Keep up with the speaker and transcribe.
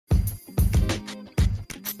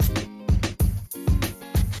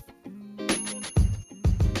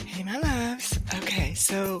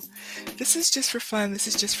so this is just for fun. This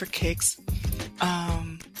is just for kicks.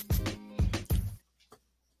 Um,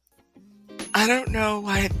 I don't know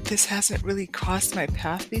why this hasn't really crossed my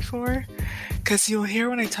path before, because you'll hear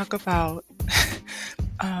when I talk about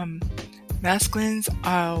um, masculines,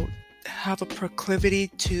 I'll have a proclivity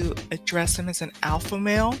to address them as an alpha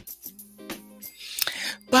male.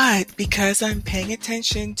 But because I'm paying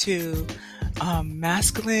attention to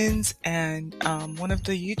masculines, and one of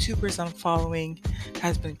the YouTubers I'm following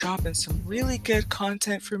has been dropping some really good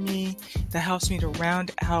content for me that helps me to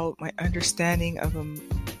round out my understanding of a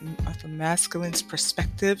masculine's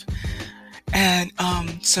perspective. And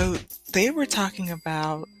so they were talking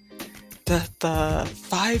about the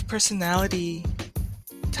 5 personality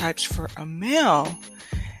types for a male.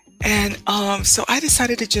 And so I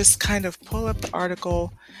decided to just kind of pull up the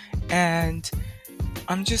article, and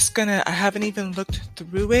I haven't even looked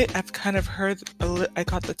through it. I've kind of I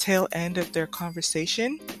got the tail end of their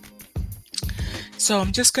conversation. So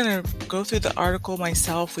I'm just going to go through the article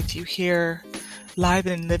myself with you here live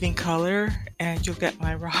and in living color, and you'll get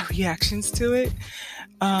my raw reactions to it.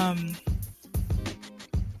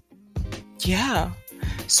 Yeah.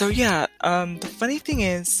 So the funny thing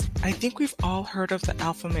is, I think we've all heard of the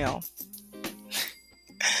alpha male.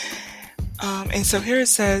 And so here it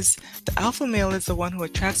says, the alpha male is the one who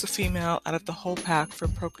attracts a female out of the whole pack for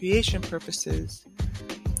procreation purposes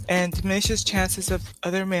and diminishes chances of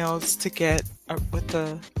other males to get with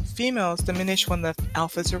the females diminish when the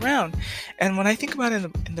alpha's around. And when I think about it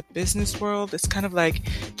in the business world, it's kind of like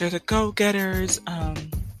they're the go-getters,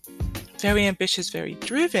 very ambitious, very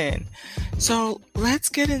driven. So let's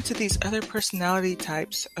get into these other personality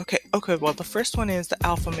types. Okay, well, the first one is the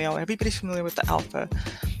alpha male. Everybody's familiar with the alpha.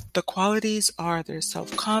 The qualities are they're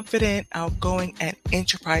self-confident, outgoing, and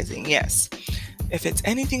enterprising. Yes. If it's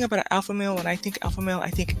anything about an alpha male, when I think alpha male, I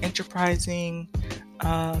think enterprising,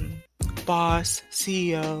 boss,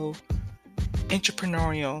 CEO,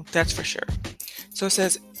 entrepreneurial, that's for sure. So it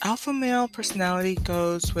says alpha male personality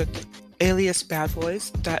goes with alias bad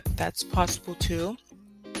boys. That's possible too.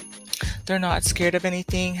 They're not scared of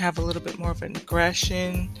anything, have a little bit more of an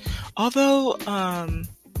aggression. Although,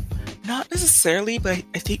 not necessarily, but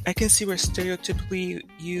I think I can see where stereotypically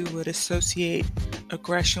you would associate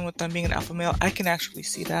aggression with them being an alpha male. I can actually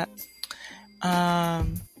see that.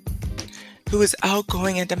 Who is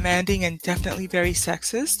outgoing and demanding and definitely very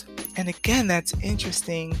sexist. And again, that's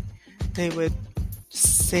interesting. They would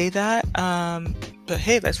say that. But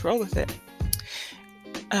hey, let's roll with it.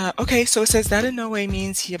 Okay, so it says that in no way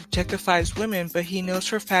means he objectifies women, but he knows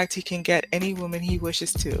for a fact he can get any woman he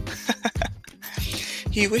wishes to.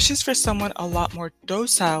 He wishes for someone a lot more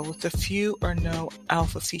docile with a few or no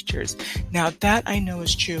alpha features. Now that I know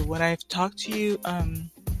is true. When I've talked to you,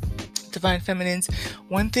 Divine Feminines,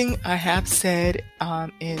 one thing I have said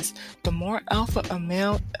is the more alpha a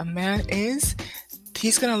man is,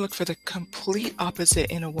 he's going to look for the complete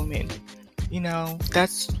opposite in a woman. You know,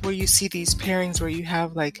 that's where you see these pairings where you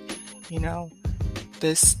have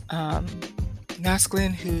this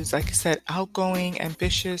masculine who's, like I said, outgoing,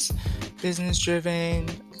 ambitious, business driven,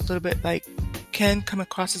 a little bit can come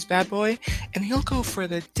across as bad boy, and he'll go for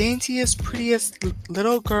the daintiest, prettiest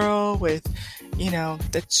little girl with,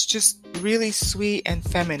 that's just really sweet and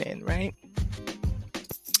feminine, right?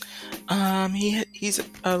 He's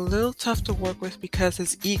a little tough to work with because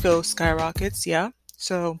his ego skyrockets, yeah.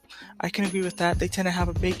 So I can agree with that. They tend to have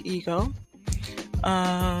a big ego.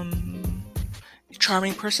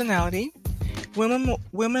 Charming personality. Women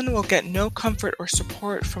will get no comfort or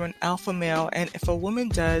support from an alpha male, and if a woman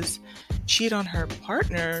does cheat on her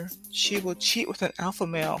partner, she will cheat with an alpha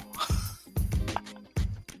male.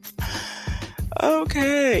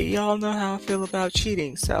 Okay, y'all know how I feel about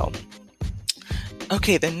cheating, so.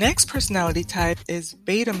 Okay, the next personality type is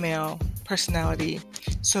beta male personality.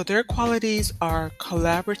 So their qualities are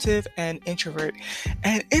collaborative and introvert.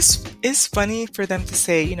 And it's funny for them to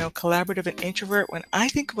say, collaborative and introvert. When I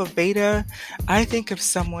think of a beta, I think of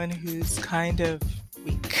someone who's kind of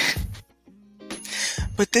weak.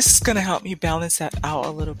 But this is going to help me balance that out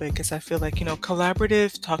a little bit, because I feel like,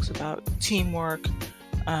 collaborative talks about teamwork.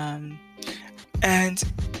 And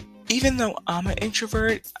even though I'm an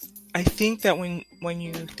introvert, I think that when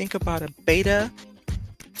you think about a beta,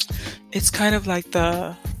 it's kind of like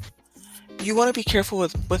you want to be careful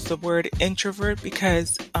with the word introvert,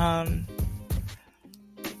 because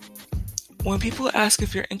when people ask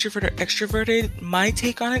if you're introvert or extroverted, my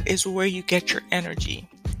take on it is where you get your energy,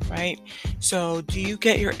 right? So do you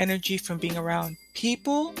get your energy from being around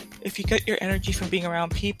people? If you get your energy from being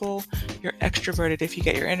around people, you're extroverted. If you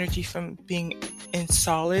get your energy from being in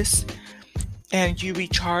solace, and you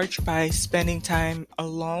recharge by spending time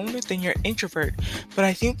alone, then you're introvert. But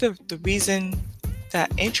I think the reason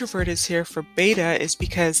that introvert is here for beta is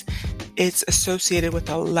because it's associated with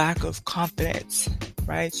a lack of confidence,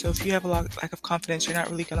 right? So if you have a lack of confidence, you're not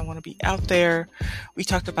really going to want to be out there. We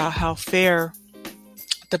talked about how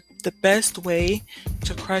the best way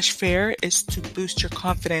to crush fear is to boost your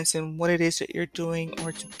confidence in what it is that you're doing,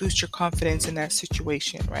 or to boost your confidence in that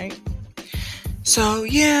situation, right? So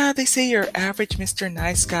yeah, they say you're average Mr.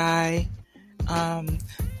 Nice Guy.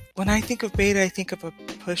 When I think of beta, I think of a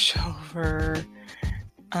pushover,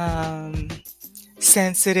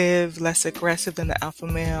 sensitive, less aggressive than the alpha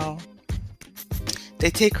male.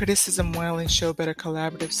 They take criticism well and show better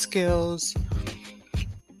collaborative skills.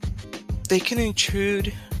 They can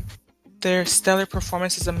intrude their stellar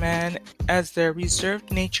performance as a man as their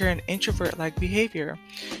reserved nature and introvert-like behavior.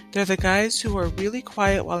 They're the guys who are really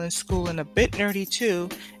quiet while in school and a bit nerdy too,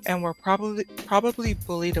 and were probably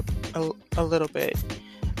bullied a little bit.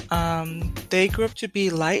 They grew up to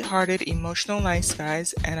be light-hearted, emotional nice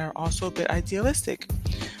guys, and are also a bit idealistic.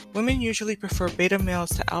 Women usually prefer beta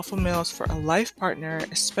males to alpha males for a life partner,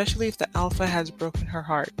 especially if the alpha has broken her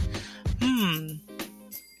heart.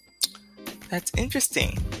 That's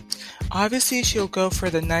interesting. Obviously, she'll go for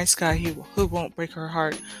the nice guy who won't break her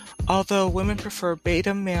heart, although women prefer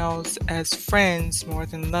beta males as friends more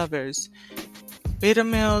than lovers. Beta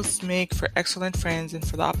males make for excellent friends and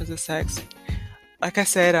for the opposite sex. Like I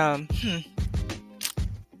said,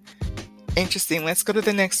 interesting. Let's go to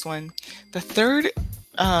the next one. The third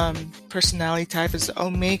personality type is the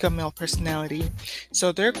omega male personality.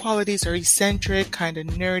 So their qualities are eccentric, kind of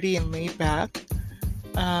nerdy, and laid back.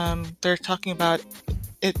 They're talking about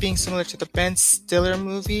it being similar to the Ben Stiller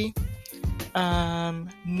movie.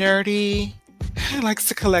 Nerdy, likes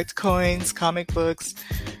to collect coins, comic books.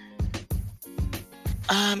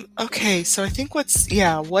 Okay, so I think what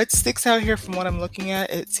sticks out here from what I'm looking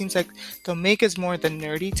at, it seems like the omega is more the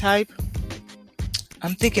nerdy type.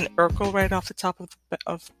 I'm thinking Urkel right off the top of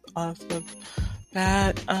the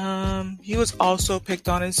bat. He was also picked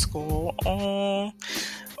on in school.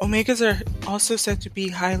 Omegas are also said to be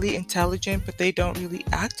highly intelligent, but they don't really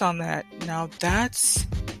act on that. Now that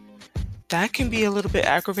can be a little bit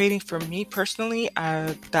aggravating for me personally.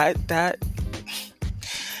 Because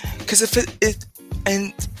this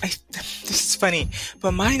is funny,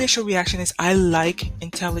 but my initial reaction is I like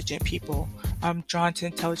intelligent people. I'm drawn to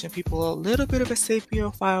intelligent people, a little bit of a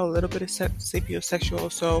sapiophile, a little bit of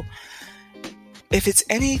sapiosexual. So if it's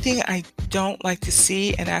anything I don't like to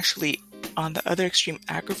see, and actually on the other extreme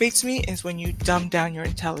aggravates me, is when you dumb down your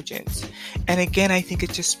intelligence. And again, I think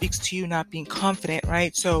it just speaks to you not being confident,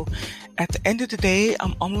 right? So at the end of the day,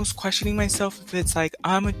 I'm almost questioning myself if it's like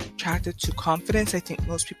I'm attracted to confidence. I think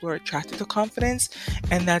most people are attracted to confidence,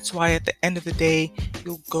 and that's why at the end of the day,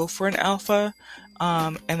 you'll go for an alpha.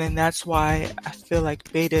 And then that's why I feel like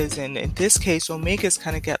betas, and in this case, omegas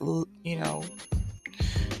kind of get,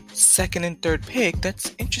 second and third pick.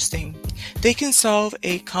 That's interesting. They can solve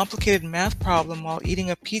a complicated math problem while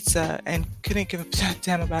eating a pizza and couldn't give a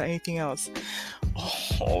damn about anything else.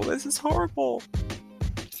 Oh, this is horrible.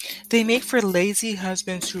 They make for lazy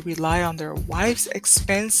husbands who rely on their wife's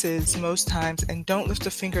expenses most times and don't lift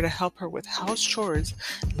a finger to help her with house chores.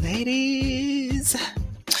 Ladies,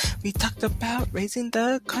 we talked about raising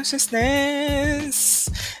the consciousness,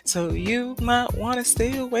 so you might want to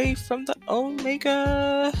stay away from the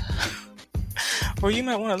omega. Or you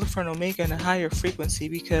might want to look for an omega in a higher frequency,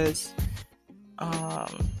 because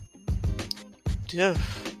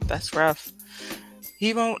that's rough.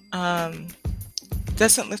 He won't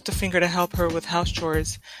doesn't lift a finger to help her with house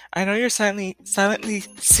chores. I know you're silently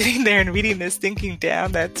sitting there and reading this thinking,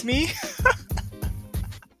 damn, that's me.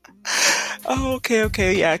 Oh,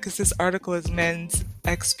 okay, yeah, because this article is Men's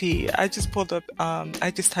XP. I just pulled up,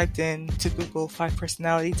 I just typed in to Google 5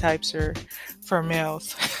 personality types for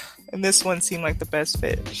males, and this one seemed like the best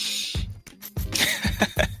fit.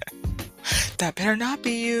 That better not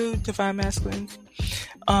be you, Divine Masculines.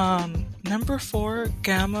 Number 4,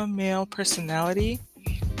 Gamma male personality.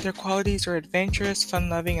 Their qualities are adventurous,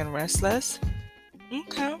 fun-loving, and restless.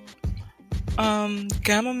 Okay.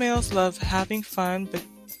 Gamma males love having fun, but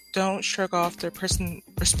don't shrug off their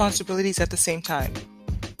responsibilities at the same time.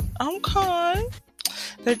 Okay.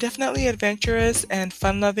 They're definitely adventurous and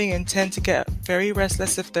fun-loving and tend to get very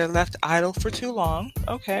restless if they're left idle for too long.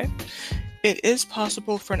 Okay. It is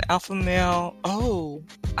possible for an alpha male. Oh,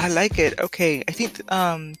 I like it. Okay. I think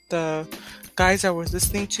the guys I was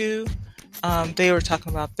listening to, they were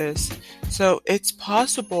talking about this. So it's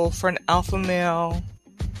possible for an alpha male.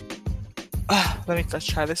 let's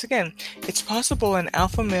try this again. It's possible an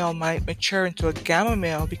alpha male might mature into a gamma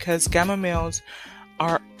male because gamma males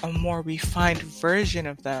are a more refined version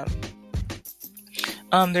of them.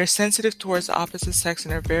 They're sensitive towards the opposite sex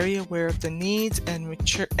and are very aware of the needs and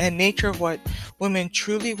nature of what women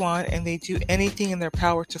truly want, and they do anything in their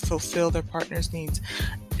power to fulfill their partner's needs.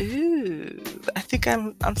 Ooh, I think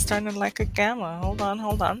I'm starting to like a gamma. Hold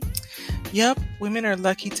on. Yep, women are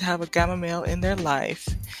lucky to have a gamma male in their life.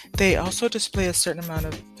 They also display a certain amount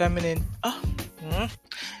of feminine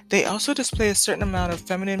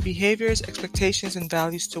behaviors, expectations, and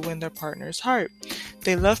values to win their partner's heart.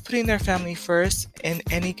 They love putting their family first in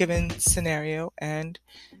any given scenario and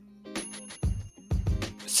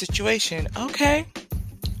situation. Okay.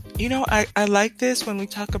 I like this when we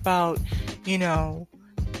talk about,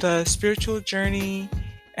 the spiritual journey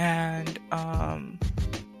and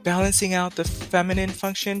balancing out the feminine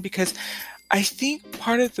function, because I think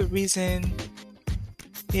part of the reason,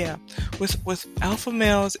 with alpha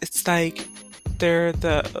males, it's like they're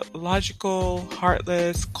the logical,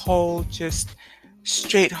 heartless, cold, just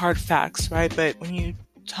straight hard facts, right? But when you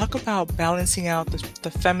talk about balancing out the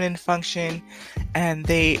feminine function, and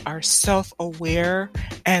they are self-aware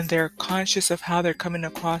and they're conscious of how they're coming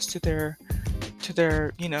across to their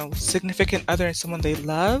significant other and someone they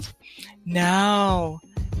love, now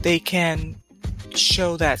they can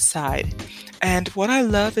show that side. And what I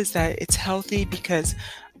love is that it's healthy because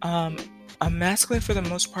a masculine, for the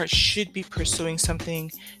most part, should be pursuing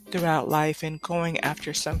something throughout life and going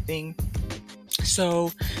after something.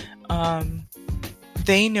 So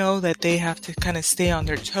they know that they have to kind of stay on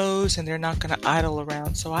their toes and they're not going to idle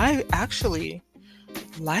around. So I actually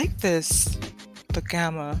like the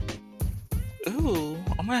gamma. Ooh,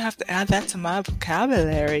 I'm going to have to add that to my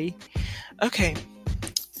vocabulary. Okay.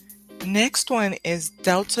 Next one is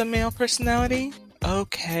delta male personality.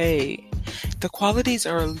 Okay. The qualities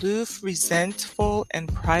are aloof, resentful,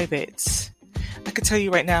 and private. I can tell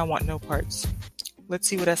you right now I want no parts. Let's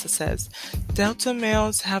see what Essa says. Delta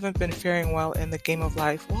males haven't been faring well in the game of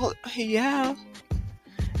life. Well, yeah.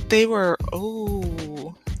 They were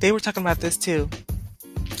talking about this too.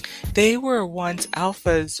 They were once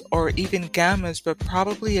alphas or even gammas, but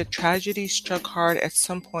probably a tragedy struck hard at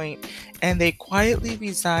some point, and they quietly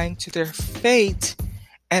resigned to their fate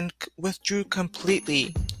and withdrew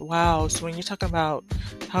completely. Wow. So when you're talking about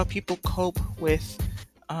how people cope with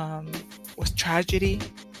tragedy,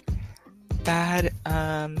 that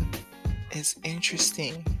is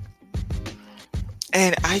interesting.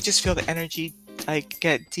 And I just feel the energy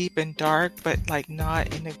get deep and dark, but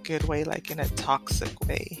not in a good way, in a toxic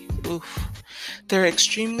way. Oof. They're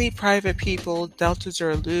extremely private people. Deltas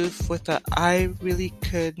are aloof with a I really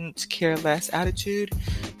couldn't care less attitude.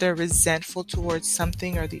 They're resentful towards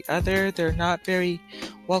something or the other. They're not very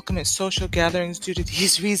welcome at social gatherings due to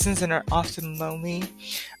these reasons and are often lonely.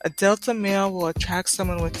 A delta male will attract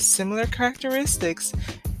someone with similar characteristics,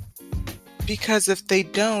 because if they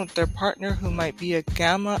don't, their partner, who might be a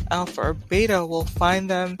gamma, alpha, or beta, will find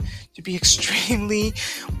them to be extremely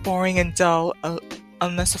boring and dull,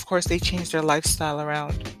 unless, of course, they change their lifestyle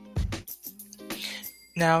around.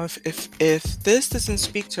 Now, if this doesn't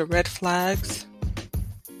speak to red flags,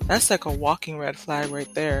 that's like a walking red flag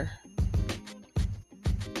right there.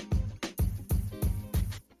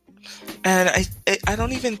 And I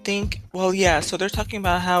don't even think, so they're talking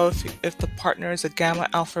about how if the partner is a gamma,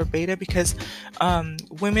 alpha, or beta, because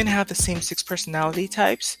women have the same 6 personality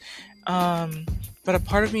types, but a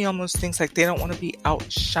part of me almost thinks they don't want to be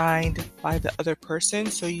outshined by the other person,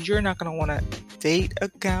 so you're not going to want to date a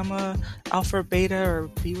gamma, alpha, or beta, or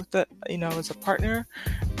be with as a partner,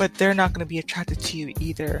 but they're not going to be attracted to you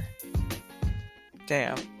either.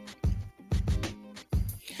 Damn.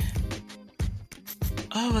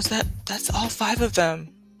 Oh, that's all 5 of them.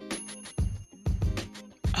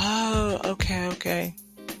 Oh, okay.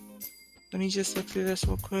 Let me just look through this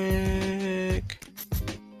real quick.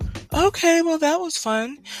 Okay, well, that was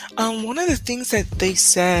fun. One of the things that they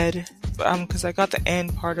said, because I got the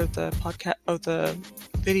end part of the podcast, of the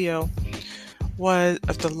video,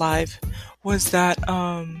 of the live, was that,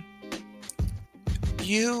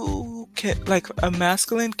 you can, a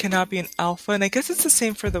masculine cannot be an alpha, and I guess it's the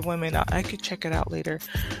same for the women. I could check it out later,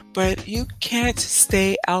 but you can't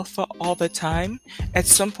stay alpha all the time. At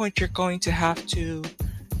some point, you're going to have to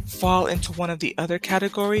fall into one of the other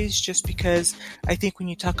categories, just because I think when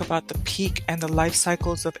you talk about the peak and the life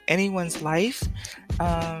cycles of anyone's life,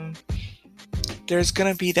 there's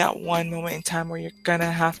going to be that one moment in time where you're going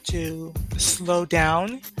to have to slow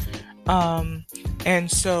down.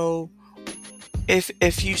 And so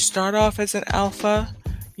if you start off as an alpha,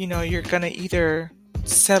 you're going to either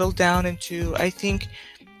settle down into. I think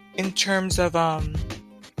in terms of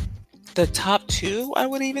the top two, I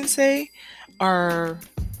would even say are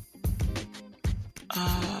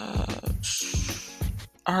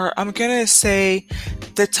I'm gonna say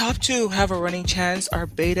the top two have a running chance are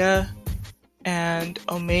Beta and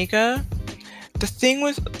Omega. The thing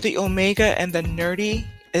with the Omega and the Nerdy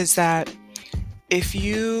is that if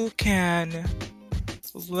you can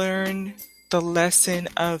learn the lesson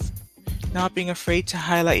of not being afraid to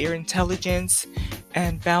highlight your intelligence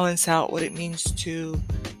and balance out what it means to,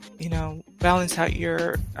 balance out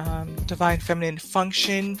your divine feminine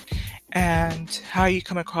function and how you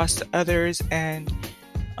come across to others, and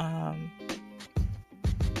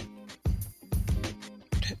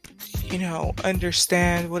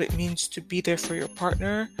understand what it means to be there for your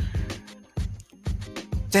partner,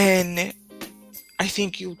 then I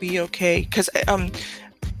think you'll be okay. Because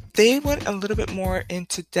they went a little bit more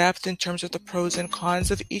into depth in terms of the pros and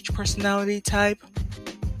cons of each personality type,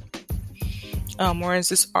 whereas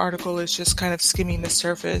this article is just kind of skimming the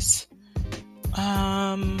surface.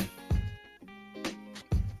 Let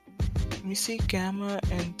me see, Gamma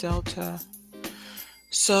and Delta.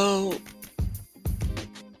 So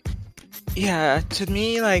yeah, to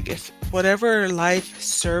me, like, if whatever life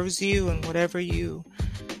serves you and whatever you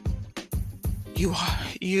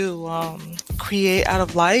create out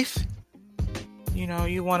of life,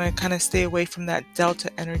 you want to kind of stay away from that Delta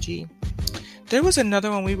energy. There was another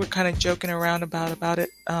one we were kind of joking around about it,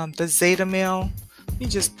 the Zeta male. Let me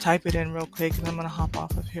just type it in real quick and I'm going to hop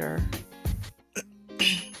off of here.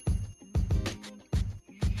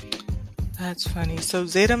 That's funny. So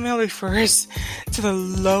Zeta male refers to the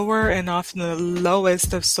lower and often the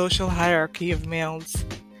lowest of social hierarchy of males,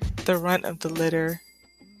 the runt of the litter.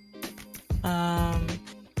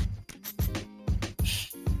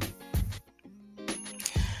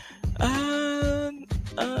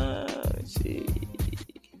 Let's see.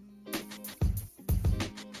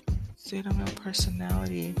 Zeta male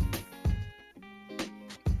personality.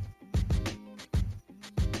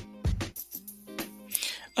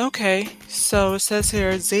 Okay, so it says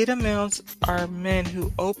here, Zeta males are men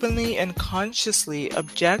who openly and consciously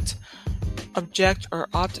object or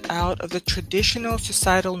opt out of the traditional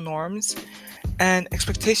societal norms and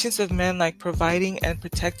expectations of men, like providing and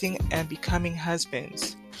protecting and becoming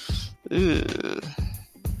husbands. Ugh.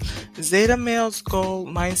 Zeta males' goal,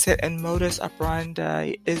 mindset, and modus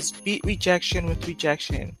operandi is beat rejection with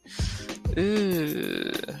rejection.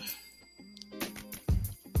 Ugh.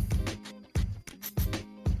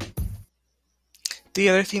 The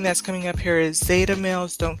other thing that's coming up here is Zeta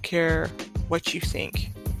males don't care what you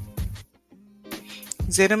think.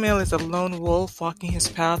 Zeta male is a lone wolf walking his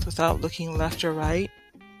path without looking left or right.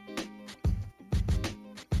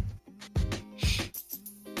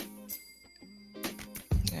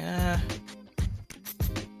 Yeah.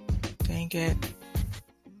 Dang it.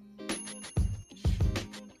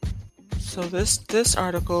 So this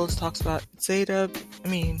article talks about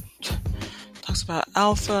talks about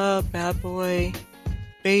alpha, bad boy,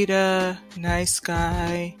 beta, nice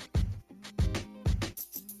guy,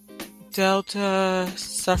 delta,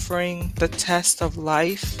 suffering the test of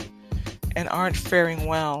life and aren't faring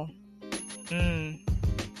well. The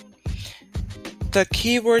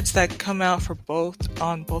keywords that come out for both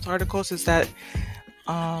articles is that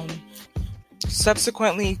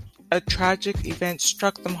subsequently a tragic event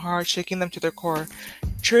struck them hard, shaking them to their core,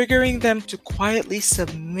 triggering them to quietly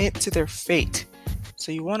submit to their fate.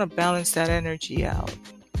 So you want to balance that energy out.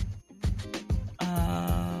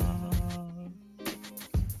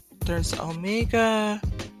 There's Omega.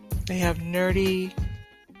 They have nerdy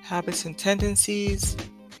habits and tendencies.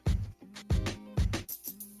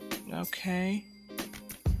 Okay.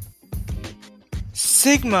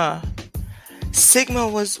 Sigma.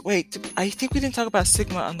 I think we didn't talk about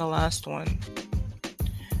Sigma on the last one.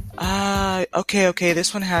 Okay.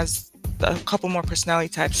 This one has a couple more personality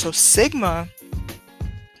types. So Sigma,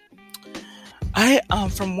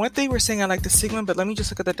 from what they were saying, I like the Sigma, but let me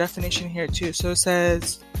just look at the definition here too. So it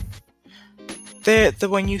says,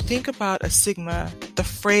 when you think about a Sigma, the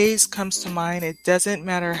phrase comes to mind, it doesn't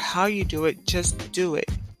matter how you do it, just do it.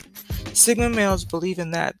 Sigma males believe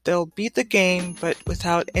in that. They'll beat the game, but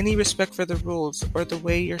without any respect for the rules or the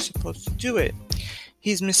way you're supposed to do it.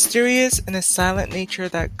 He's mysterious and a silent nature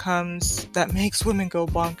that makes women go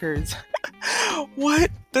bonkers. What?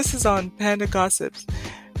 This is on Panda Gossips.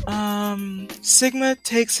 Sigma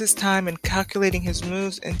takes his time in calculating his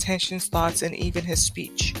moves, intentions, thoughts, and even his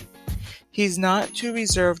speech. He's not too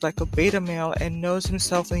reserved like a beta male and knows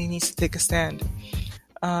himself when he needs to take a stand.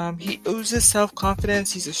 He oozes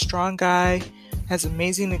self-confidence. He's a strong guy, has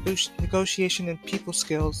amazing negotiation and people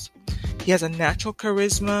skills. He has a natural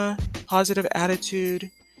charisma, positive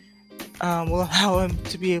attitude, will allow him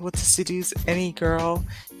to be able to seduce any girl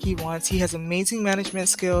he wants. He has amazing management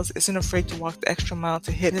skills, isn't afraid to walk the extra mile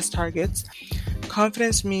to hit his targets.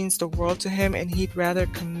 Confidence means the world to him, and he'd rather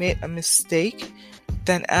commit a mistake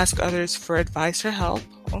than ask others for advice or help.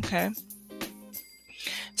 Okay.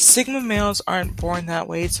 Sigma males aren't born that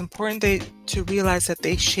way. It's important to realize that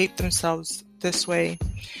they shape themselves this way.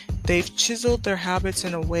 They've chiseled their habits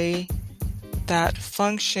in a way that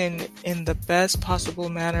function in the best possible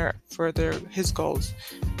manner for his goals,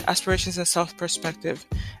 aspirations, and self-perspective.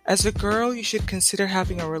 As a girl, you should consider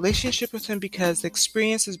having a relationship with him because the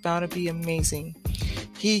experience is bound to be amazing.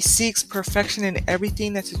 He seeks perfection in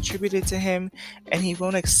everything that's attributed to him, and he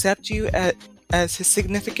won't accept you as his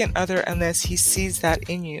significant other unless he sees that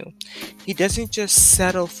in you. He doesn't just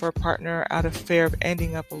settle for a partner out of fear of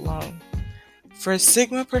ending up alone. For a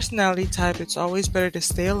Sigma personality type, it's always better to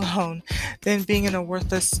stay alone than being in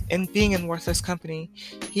worthless company.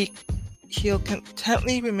 He'll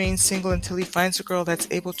contently remain single until he finds a girl that's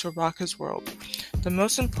able to rock his world. The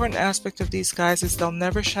most important aspect of these guys is they'll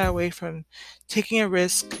never shy away from taking a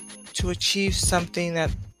risk to achieve something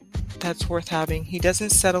that's worth having. He doesn't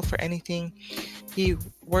settle for anything. He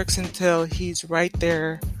works until he's right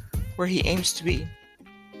there where he aims to be.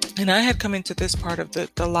 And I had come into this part of the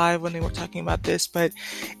live when they were talking about this, but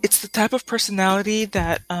it's the type of personality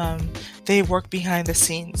that they work behind the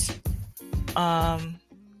scenes.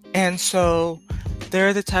 And so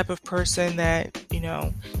they're the type of person that,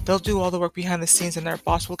 they'll do all the work behind the scenes and their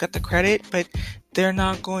boss will get the credit, but they're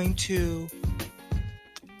not going to.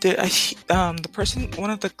 There was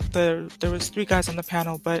 3 guys on the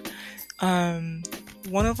panel, but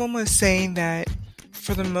one of them was saying that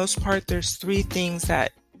for the most part, there's 3 things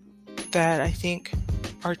that I think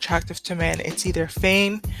are attractive to men. It's either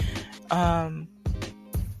fame,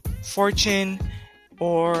 fortune,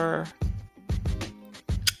 or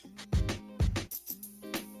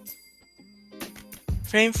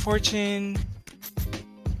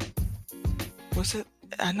was it?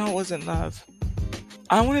 I know it wasn't love.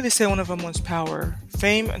 I wanted to say one of them was power,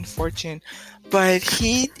 fame, and fortune, but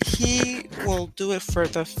he will do it for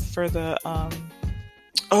the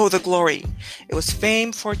glory. It was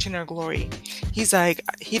fame, fortune, or glory. He's like,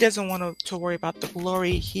 he doesn't want to worry about the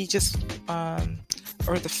glory. He just,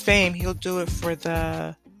 or the fame, he'll do it for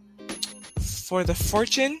the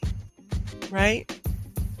fortune, right?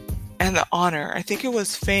 And the honor. I think it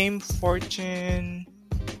was fame, fortune,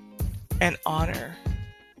 and honor.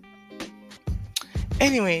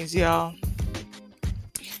 Anyways, y'all,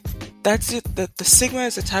 that's it. The Sigma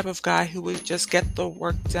is the type of guy who would just get the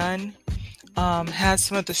work done. Has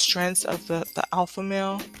some of the strengths of the alpha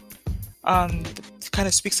male. Kind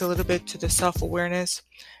of speaks a little bit to the self-awareness.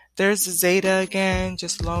 There's the Zeta again,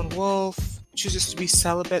 just lone wolf, chooses to be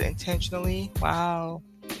celibate intentionally. Wow.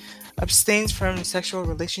 Abstains from sexual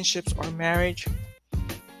relationships or marriage.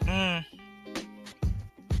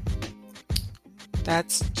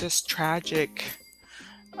 That's just tragic.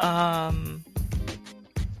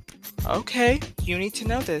 Okay, you need to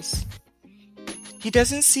know this. He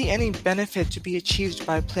doesn't see any benefit to be achieved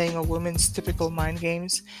by playing a woman's typical mind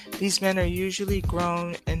games. These men are usually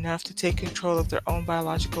grown enough to take control of their own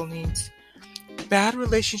biological needs. Bad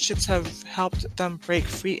relationships have helped them break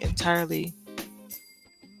free entirely.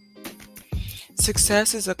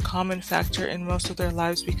 Success is a common factor in most of their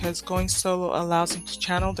lives because going solo allows them to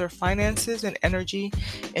channel their finances and energy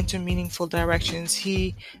into meaningful directions.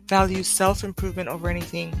 He values self-improvement over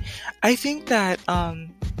anything. I think that,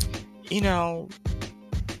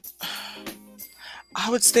 I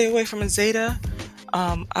would stay away from a Zeta.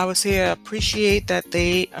 I would say I appreciate that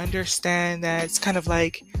they understand that it's kind of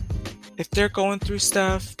like if they're going through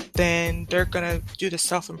stuff, then they're going to do the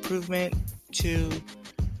self-improvement to,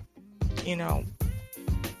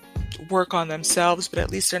 work on themselves, but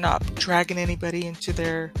at least they're not dragging anybody into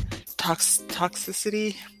their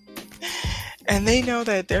toxicity. And they know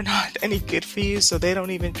that they're not any good for you, so they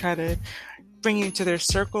don't even try to bring you into their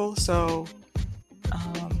circle. So,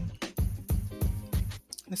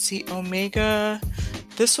 let's see, Omega.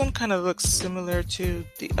 This one kind of looks similar to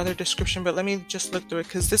the other description, but let me just look through it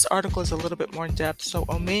because this article is a little bit more in depth. So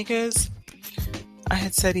Omegas, I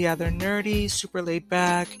had said, yeah, they're nerdy, super laid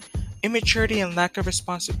back. Immaturity and lack of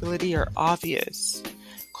responsibility are obvious,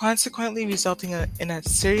 consequently resulting in a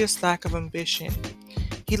serious lack of ambition.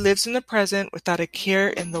 He lives in the present without a care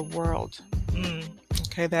in the world.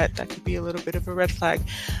 Okay, that could be a little bit of a red flag.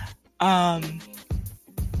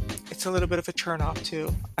 It's a little bit of a turn off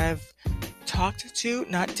too. I've talked to,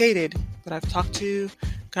 not dated, but I've talked to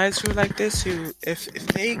Guys who are like this, who if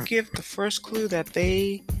they give the first clue that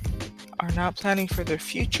they are not planning for their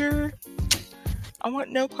future, I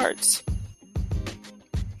want no parts.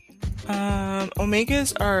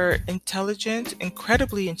 Omegas are intelligent,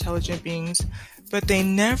 incredibly intelligent beings, but they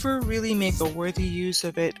never really make a worthy use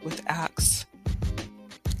of it with acts.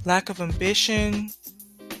 Lack of ambition.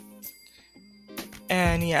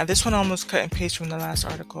 And yeah, this one almost cut and paste from the last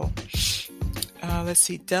article. Let's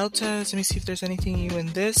see, deltas. Let me see if there's anything new in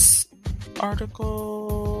this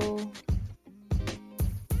article.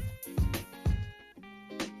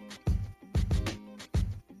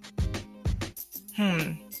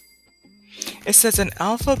 It says an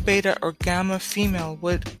alpha, beta, or gamma female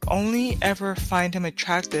would only ever find him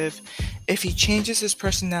attractive if he changes his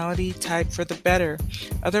personality type for the better.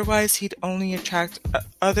 Otherwise, he'd only attract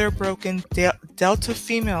other broken delta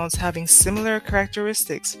females having similar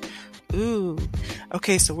characteristics. Ooh.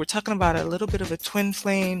 Okay, so we're talking about a little bit of a twin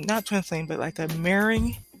flame, not twin flame, but like a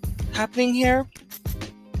mirroring happening here.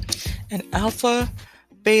 An alpha,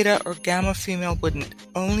 beta, or gamma female wouldn't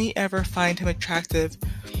only ever find him attractive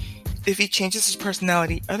if he changes his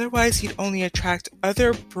personality. Otherwise, he'd only attract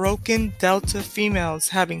other broken delta females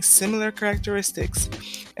having similar characteristics.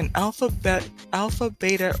 An alpha,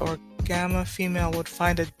 beta, or gamma female would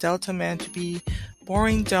find a delta man to be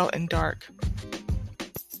boring, dull, and dark.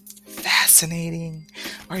 Fascinating.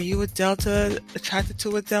 Are you a delta, attracted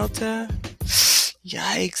to a delta?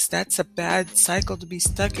 Yikes, that's a bad cycle to be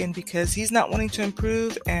stuck in, because he's not wanting to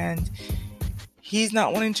improve and he's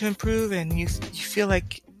not wanting to improve, and you feel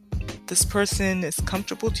like this person is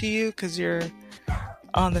comfortable to you because you're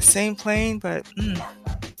on the same plane. But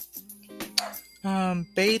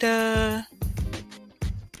beta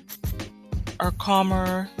are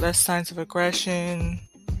calmer, less signs of aggression.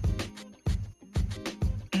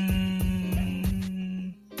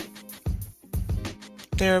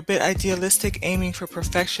 They're a bit idealistic, aiming for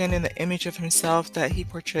perfection in the image of himself that he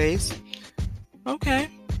portrays. Okay.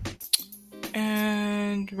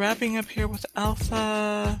 And wrapping up here with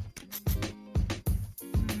alpha.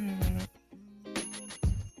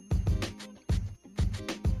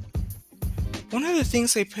 One of the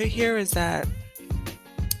things they put here is that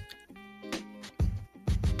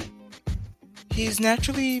he's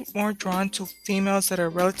naturally more drawn to females that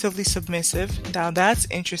are relatively submissive. Now that's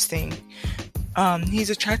interesting. He's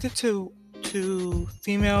attracted to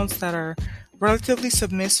females that are relatively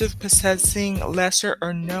submissive, possessing lesser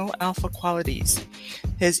or no alpha qualities.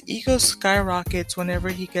 His ego skyrockets whenever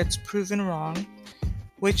he gets proven wrong,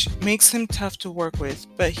 which makes him tough to work with.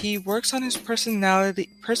 But he works on his personality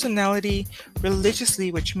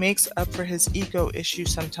religiously, which makes up for his ego issue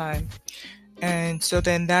sometimes. And so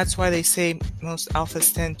then that's why they say most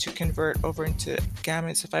alphas tend to convert over into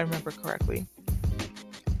gametes, if I remember correctly.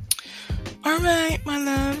 Alright, my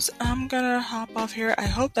loves, I'm gonna hop off here. I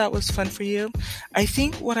hope that was fun for you. I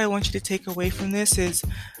think what I want you to take away from this is,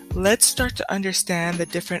 let's start to understand the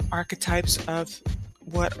different archetypes of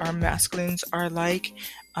what our masculines are like.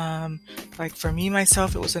 Like for me,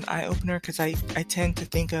 myself, it was an eye-opener, because I tend to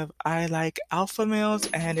think of I like alpha males,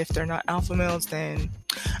 and if they're not alpha males, then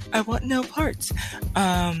I want no parts.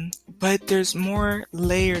 But there's more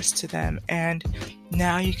layers to them, and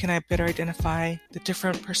now you can better identify the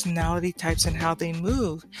different personality types and how they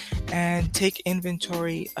move, and take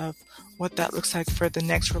inventory of what that looks like for the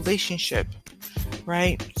next relationship,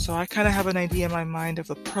 right? So I kind of have an idea in my mind of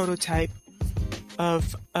a prototype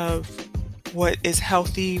of what is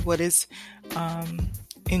healthy, what is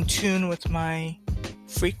in tune with my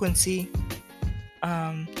frequency,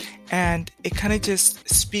 and it kind of just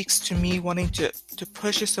speaks to me wanting to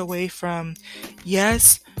push us away from,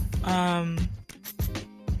 yes,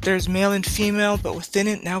 there's male and female, but within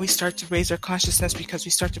it now we start to raise our consciousness, because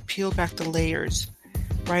we start to peel back the layers,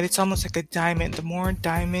 right? It's almost like a diamond. The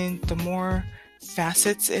more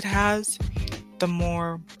facets it has, the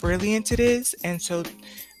more brilliant it is. And so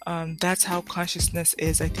that's how consciousness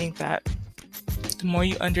is. I think that the more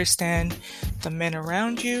you understand the men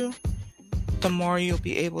around you, the more you'll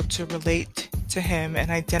be able to relate to him and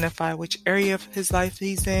identify which area of his life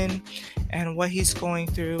he's in and what he's going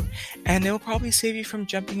through. And it'll probably save you from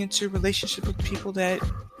jumping into a relationship with people that,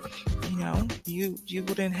 you know, you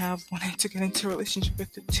wouldn't have wanted to get into a relationship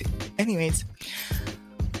with it too. Anyways,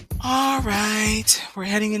 all right, we're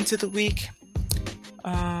heading into the week.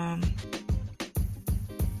 But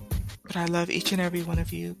I love each and every one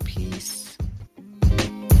of you. Peace.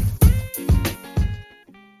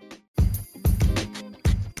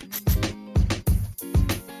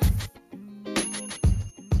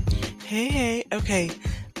 Hey, okay.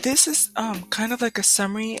 this is kind of like a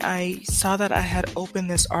summary. I saw that I had opened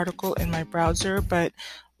this article in my browser, but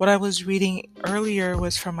what I was reading earlier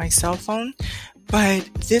was from my cell phone. But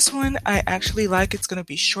this one I actually like. It's going to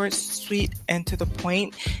be short, sweet, and to the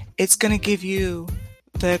point. It's going to give you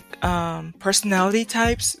the personality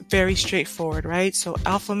types very straightforward, right? So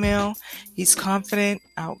alpha male, he's confident,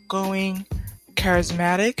 outgoing,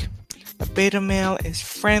 charismatic. A beta male is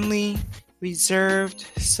friendly, reserved,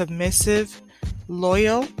 submissive,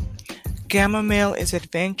 loyal. Gamma male is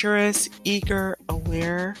adventurous, eager,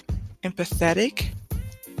 aware, empathetic.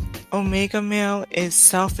 Omega male is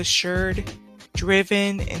self-assured,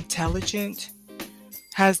 driven, intelligent,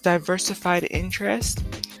 has diversified interest.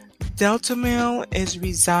 Delta male is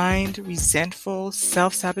resigned, resentful,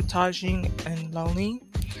 self-sabotaging, and lonely.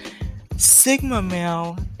 Sigma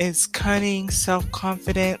male is cunning,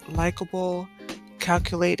 self-confident, likable,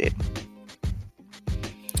 calculated.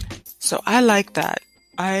 So I like that.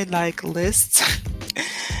 I like lists.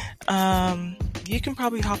 You can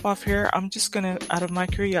probably hop off here. I'm just going to, out of my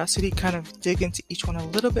curiosity, kind of dig into each one a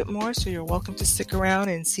little bit more. So you're welcome to stick around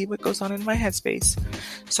and see what goes on in my headspace.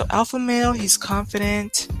 So alpha male, he's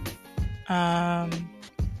confident.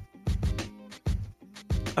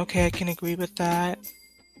 Okay, I can agree with that.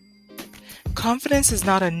 Confidence is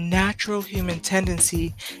not a natural human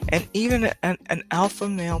tendency, and even an alpha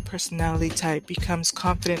male personality type becomes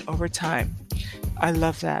confident over time. I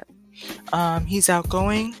love that. He's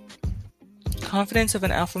outgoing. The confidence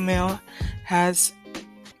an alpha male has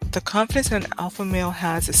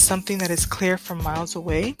is something that is clear from miles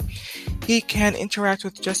away. He can interact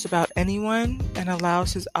with just about anyone and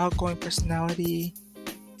allows his outgoing personality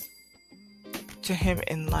to him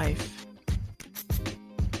in life.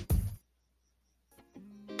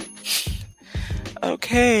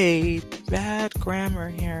 Okay, bad grammar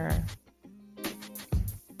here.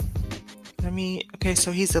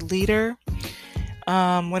 So he's a leader.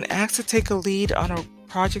 When asked to take a lead on a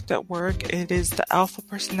project at work, it is the alpha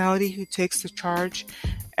personality who takes the charge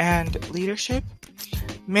and leadership.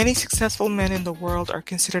 Many successful men in the world are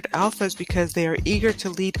considered alphas because they are eager to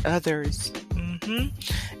lead others,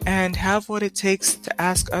 and have what it takes to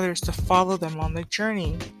ask others to follow them on the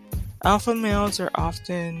journey. Alpha males are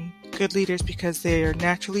often good leaders because they are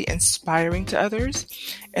naturally inspiring to others,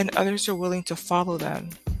 and others are willing to follow them.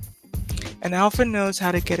 An alpha knows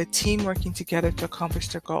how to get a team working together to accomplish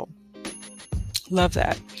their goal. Love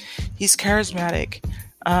that. He's charismatic.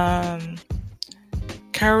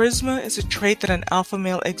 Charisma is a trait that an alpha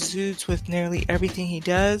male exudes with nearly everything he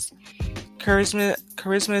does. Charisma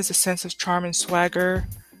is a sense of charm and swagger,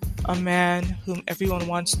 a man whom everyone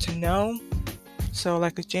wants to know. So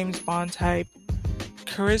like a James Bond type.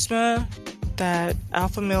 Charisma that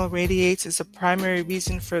alpha male radiates is a primary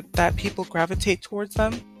reason for that people gravitate towards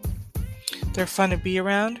them. They're fun to be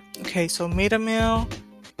around. Okay, so beta male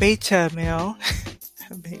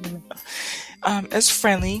is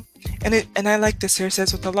friendly, and I like this here. It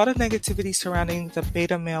says, with a lot of negativity surrounding the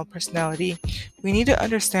beta male personality, we need to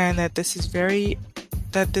understand that this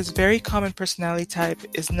very common personality type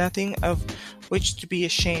is nothing of which to be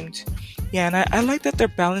ashamed. Yeah, and I like that they're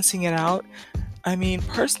balancing it out. I mean,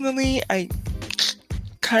 personally, I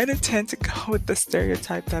kind of tend to go with the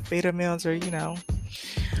stereotype that beta males are,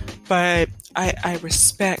 but I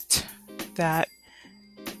respect that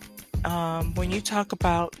when you talk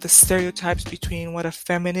about the stereotypes between what a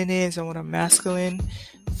feminine is and what a masculine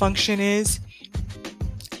function is,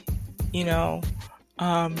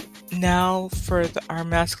 now for our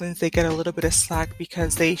masculines, they get a little bit of slack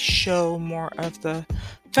because they show more of the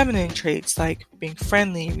feminine traits like being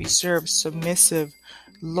friendly, reserved, submissive,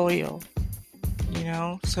 loyal.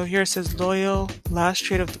 So here it says loyal, last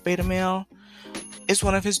trait of the beta male, is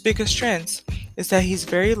one of his biggest strengths, is that he's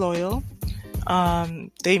very loyal.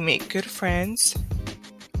 They make good friends,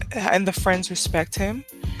 and the friends respect him,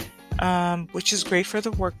 which is great for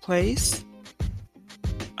the workplace.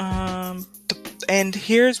 And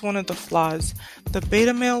here's one of the flaws. The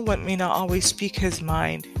beta male may not always speak his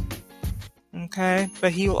mind, okay?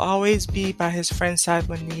 But he will always be by his friend's side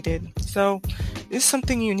when needed. So this is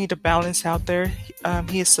something you need to balance out there.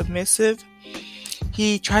 He is submissive.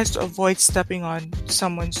 He tries to avoid stepping on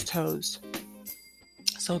someone's toes.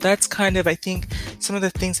 So that's kind of, I think, some of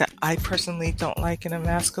the things that I personally don't like in a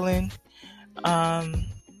masculine.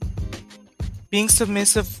 Being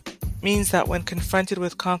submissive means that when confronted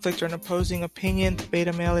with conflict or an opposing opinion, the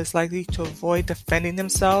beta male is likely to avoid defending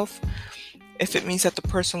themselves if it means that the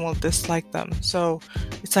person will dislike them. So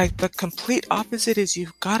it's like the complete opposite is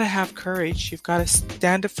you've got to have courage. You've got to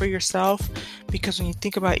stand up for yourself, because when you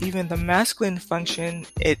think about even the masculine function,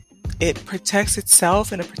 it protects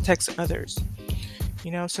itself and it protects others.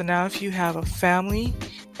 So now if you have a family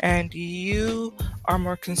and you are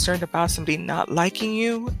more concerned about somebody not liking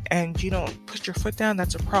you and you don't put your foot down,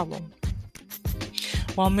 that's a problem.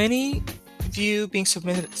 While many view being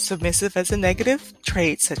submissive as a negative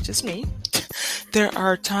trait, such as me, there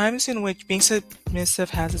are times in which being submissive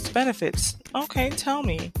has its benefits. Okay, tell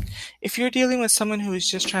me. If you're dealing with someone who is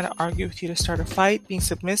just trying to argue with you to start a fight, being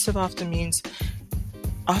submissive often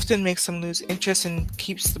makes them lose interest and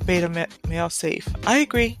keeps the beta male safe. I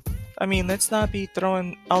agree. I mean, let's not be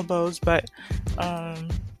throwing elbows, but I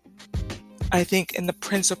think in the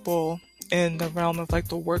principle, in the realm of like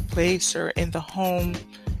the workplace or in the home,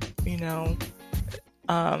 you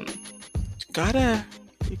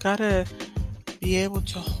gotta be able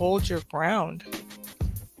to hold your ground.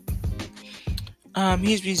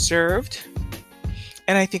 He's reserved,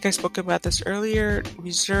 and I think I spoke about this earlier.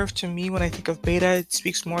 Reserved, to me, when I think of beta, it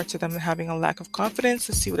speaks more to them having a lack of confidence.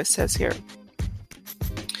 Let's see what it says here.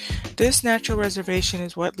 This natural reservation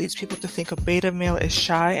is what leads people to think a beta male is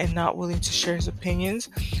shy and not willing to share his opinions.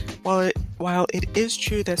 While it is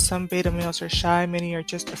true that some beta males are shy, many are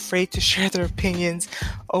just afraid to share their opinions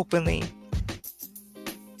openly.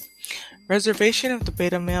 Reservation of the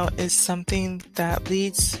beta male is something that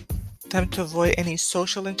leads them to avoid any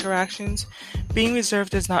social interactions. Being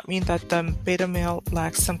reserved does not mean that the beta male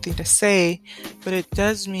lacks something to say, but it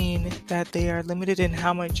does mean that they are limited in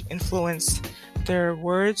how much influence their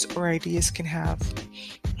words or ideas can have.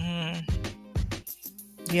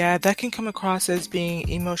 Yeah, that can come across as being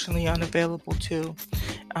emotionally unavailable too.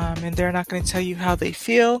 And they're not going to tell you how they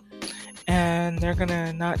feel, and they're going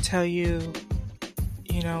to not tell you,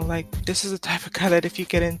 like, this is the type of guy that if you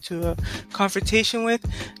get into a confrontation with,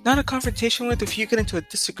 if you get into a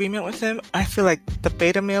disagreement with him, I feel like the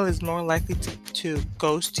beta male is more likely to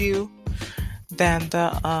ghost you than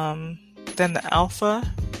the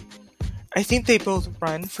alpha. I think they both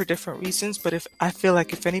run for different reasons, but I feel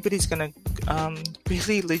like if anybody's gonna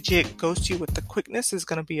really legit ghost you with the quickness, is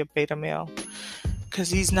gonna be a beta male, because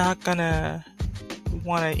he's not gonna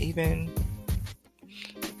want to even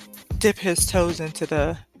dip his toes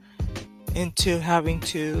into having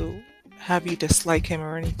to have you dislike him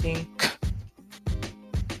or anything.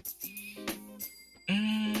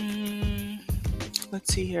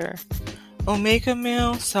 Let's see here. Omega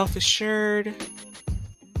male, self-assured.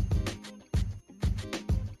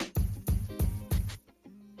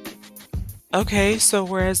 Okay, so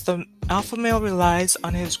whereas the alpha male relies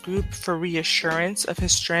on his group for reassurance of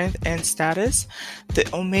his strength and status, the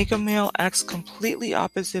omega male acts completely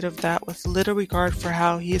opposite of that, with little regard for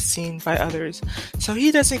how he is seen by others. So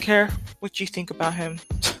he doesn't care what you think about him.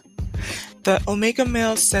 The omega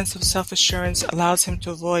male's sense of self-assurance allows him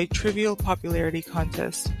to avoid trivial popularity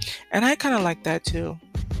contests. And I kind of like that too.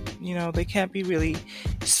 They can't be really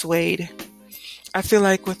swayed. I feel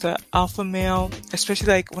like with the alpha male, especially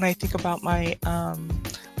like when I think about my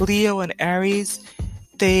Leo and Aries,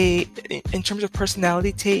 in terms of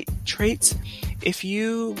personality traits, if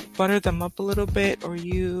you butter them up a little bit, or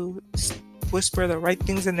you whisper the right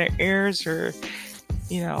things in their ears, or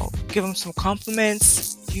give them some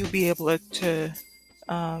compliments, you'll be able to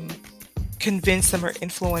convince them or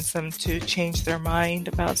influence them to change their mind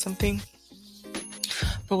about something.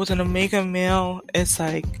 But with an omega male, it's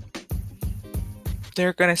like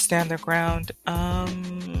they're going to stand their ground.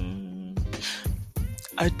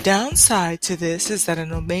 A downside to this is that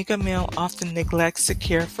an omega male often neglects to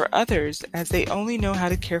care for others, as they only know how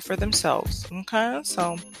to care for themselves. Okay,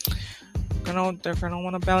 so they're going to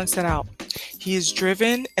want to balance that out. He is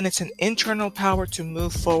driven, and it's an internal power to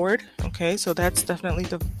move forward. Okay, so that's definitely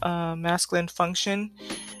the masculine function.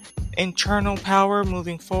 Internal power,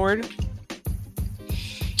 moving forward.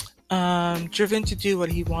 Driven to do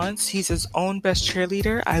what he wants. He's his own best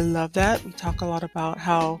cheerleader. I love that. We talk a lot about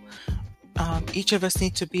how each of us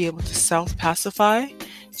need to be able to self-pacify.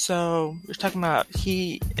 So we're talking about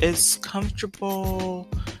he is comfortable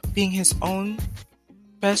being his own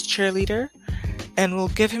best cheerleader, and will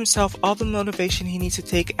give himself all the motivation he needs to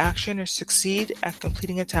take action or succeed at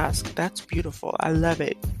completing a task. That's beautiful. I love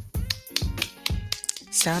it.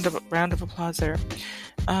 Round of applause there.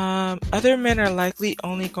 Other men are likely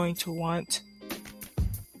only going to want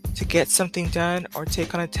to get something done or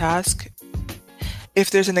take on a task if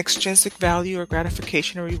there's an extrinsic value or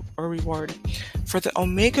gratification or reward. For the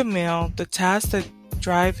omega male, the tasks that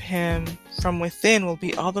drive him from within will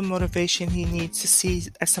be all the motivation he needs to see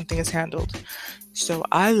as something is handled. So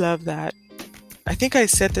I love that. I think I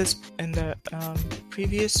said this in the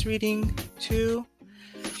previous reading too.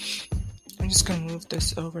 I'm just going to move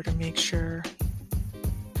this over to make sure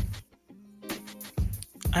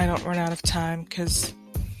I don't run out of time, because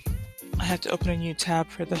I have to open a new tab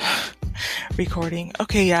for the recording.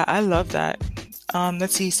 Okay, yeah, I love that.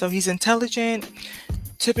 Let's see. So he's intelligent,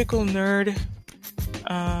 typical nerd,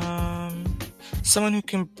 someone who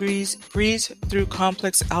can breeze through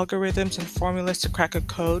complex algorithms and formulas to crack a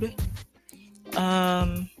code.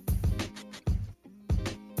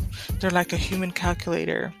 They're like a human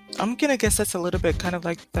calculator. I'm gonna guess that's a little bit kind of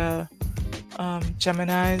like the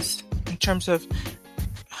Geminis in terms of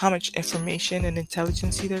how much information and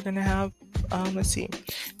intelligence they're gonna have. Let's see,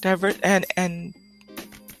 I'll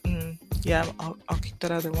keep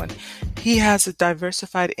that other one. He has a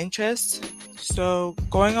diversified interest. So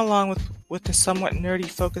going along with the somewhat nerdy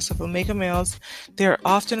focus of Omega males, they're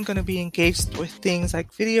often going to be engaged with things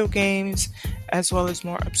like video games as well as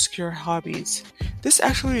more obscure hobbies. This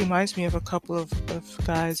actually reminds me of a couple of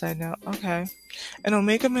guys I know. Okay. An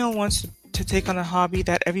Omega male wants to take on a hobby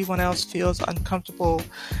that everyone else feels uncomfortable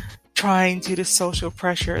trying due to social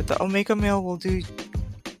pressure. The Omega male will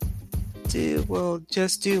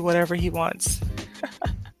just do whatever he wants.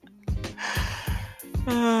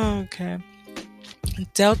 Okay.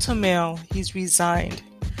 Delta male, he's resigned.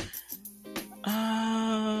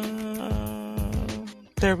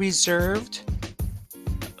 They're reserved.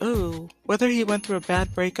 Ooh, whether he went through a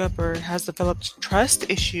bad breakup or has developed trust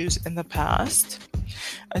issues in the past.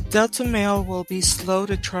 A Delta male will be slow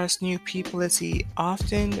to trust new people as he is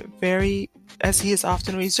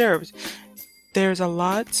often reserved. There's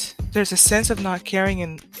a sense of not caring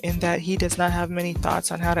in that he does not have many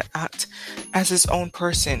thoughts on how to act as his own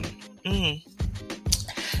person.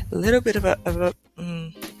 A little bit of a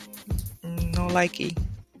no likey.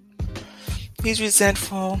 He's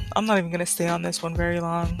resentful. I'm not even going to stay on this one very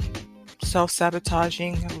long.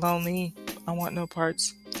 Self-sabotaging, lonely. I want no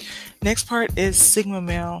parts. Next part is Sigma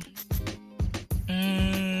male.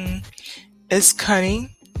 Is cunning.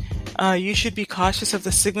 You should be cautious of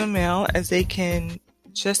the Sigma male as they can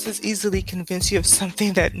just as easily convince you of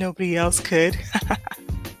something that nobody else could.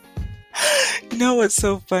 You know what's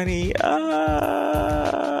so funny?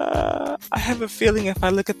 I have a feeling if I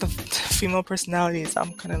look at the female personalities,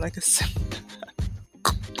 I'm kind of like a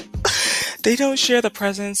They don't share the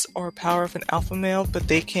presence or power of an alpha male, but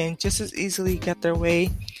they can just as easily get their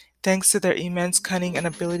way thanks to their immense cunning and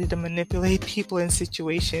ability to manipulate people and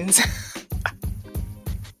situations.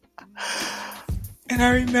 And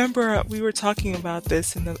I remember we were talking about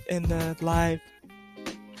this in the live.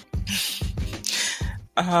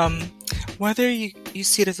 Whether you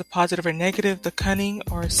see it as a positive or negative, the cunning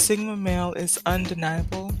or Sigma male is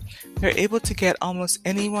undeniable. They're able to get almost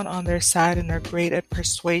anyone on their side and are great at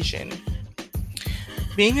persuasion.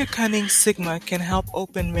 Being a cunning Sigma can help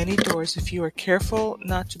open many doors if you are careful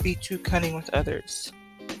not to be too cunning with others.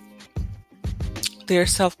 They are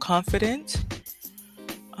self-confident.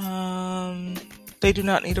 They do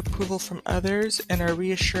not need approval from others and are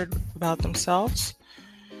reassured about themselves.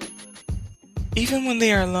 Even when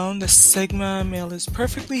they are alone, the Sigma male is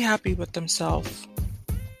perfectly happy with themselves.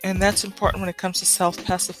 And that's important when it comes to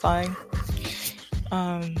self-pacifying.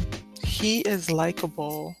 He is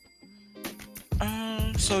likable.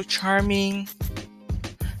 So charming.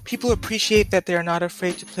 People appreciate that they are not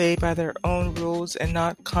afraid to play by their own rules and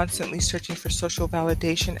not constantly searching for social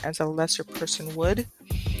validation as a lesser person would.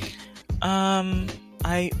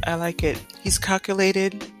 I like it. He's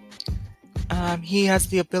calculated. He has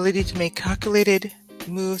the ability to make calculated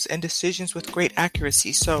moves and decisions with great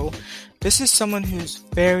accuracy. So this is someone who's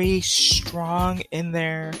very strong in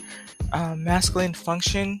their masculine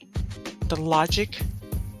function, the logic,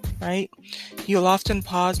 right? He'll often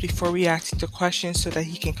pause before reacting to questions so that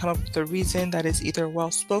he can come up with a reason that is either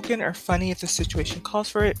well-spoken or funny if the situation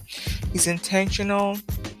calls for it. He's intentional.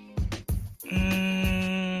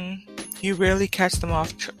 You rarely catch them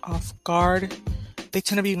off guard. They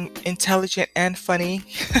tend to be intelligent and funny.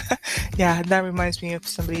 Yeah, that reminds me of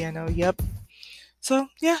somebody I know. Yep. So,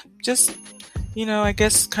 yeah, just, I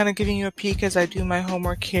guess kind of giving you a peek as I do my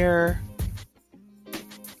homework here.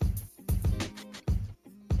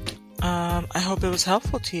 I hope it was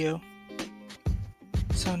helpful to you.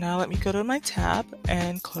 So now let me go to my tab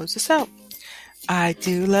and close this out. I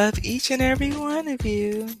do love each and every one of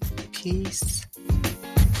you. Peace.